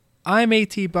I'm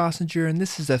A.T. Bossinger, and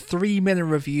this is a 3-minute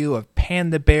review of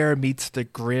Panda Bear Meets the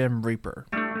Grim Reaper.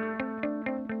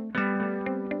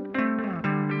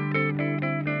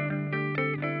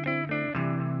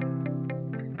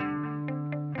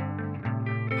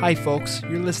 Hi folks,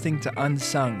 you're listening to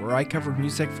Unsung, where I cover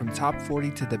music from top 40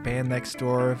 to the band next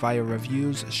door via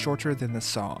reviews shorter than the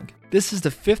song. This is the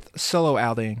 5th solo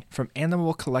outing from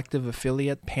Animal Collective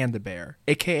affiliate Panda Bear,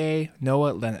 aka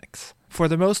Noah Lennox. For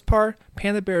the most part,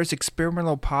 Panda Bear's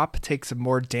experimental pop takes a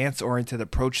more dance-oriented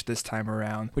approach this time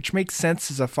around, which makes sense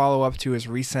as a follow-up to his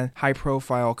recent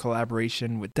high-profile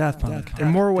collaboration with Daft Punk. In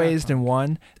more ways than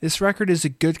one, this record is a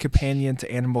good companion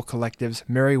to Animal Collective's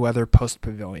Merryweather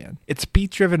Post-Pavilion. Its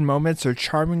beat-driven moments are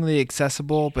charmingly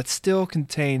accessible, but still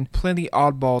contain plenty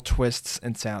oddball twists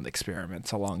and sound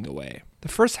experiments along the way. The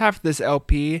first half of this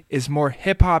LP is more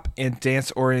hip-hop and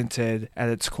dance-oriented at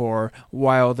its core,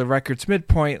 while the record's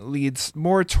midpoint leads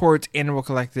more towards Animal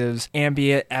Collective's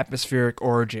ambient, atmospheric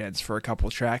origins for a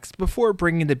couple tracks, before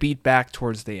bringing the beat back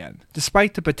towards the end.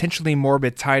 Despite the potentially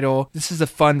morbid title, this is a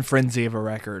fun frenzy of a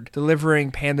record, delivering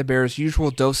Panda Bear's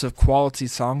usual dose of quality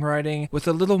songwriting with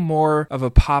a little more of a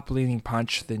pop-leaning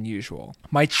punch than usual.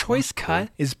 My choice cut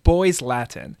is Boys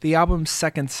Latin, the album's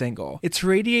second single. Its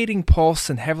radiating pulse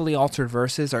and heavily altered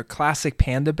verses are classic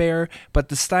Panda Bear, but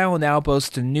the style now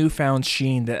boasts a newfound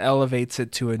sheen that elevates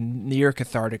it to a near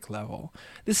cathartic level.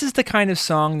 This is the kind of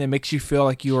song that makes you feel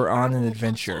like you are on an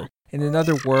adventure, in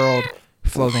another world,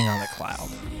 floating on a cloud.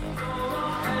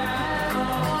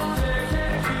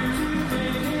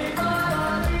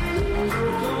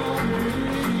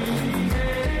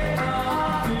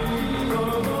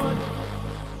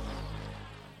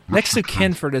 Next of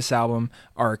kin for this album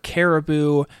are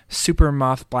Caribou,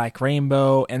 Supermoth Black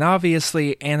Rainbow, and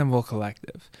obviously Animal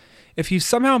Collective. If you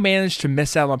somehow managed to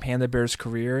miss out on Panda Bear's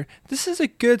career, this is a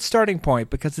good starting point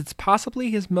because it's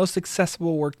possibly his most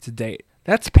accessible work to date.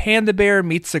 That's Panda Bear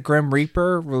Meets the Grim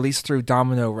Reaper, released through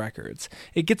Domino Records.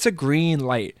 It gets a green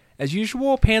light. As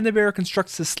usual, Panda Bear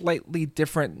constructs a slightly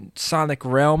different sonic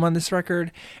realm on this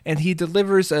record, and he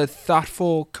delivers a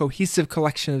thoughtful, cohesive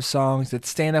collection of songs that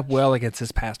stand up well against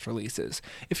his past releases.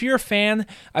 If you're a fan,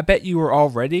 I bet you were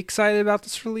already excited about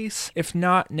this release. If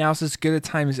not, now's as good a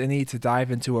time as any to dive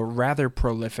into a rather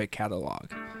prolific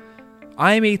catalog.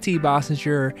 I'm A.T.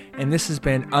 Bossinger, and this has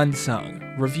been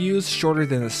Unsung, reviews shorter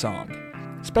than a song.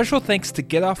 Special thanks to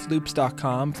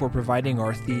GetOffLoops.com for providing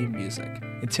our theme music.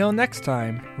 Until next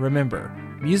time, remember,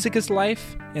 music is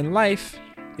life, and life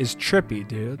is trippy,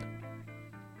 dude.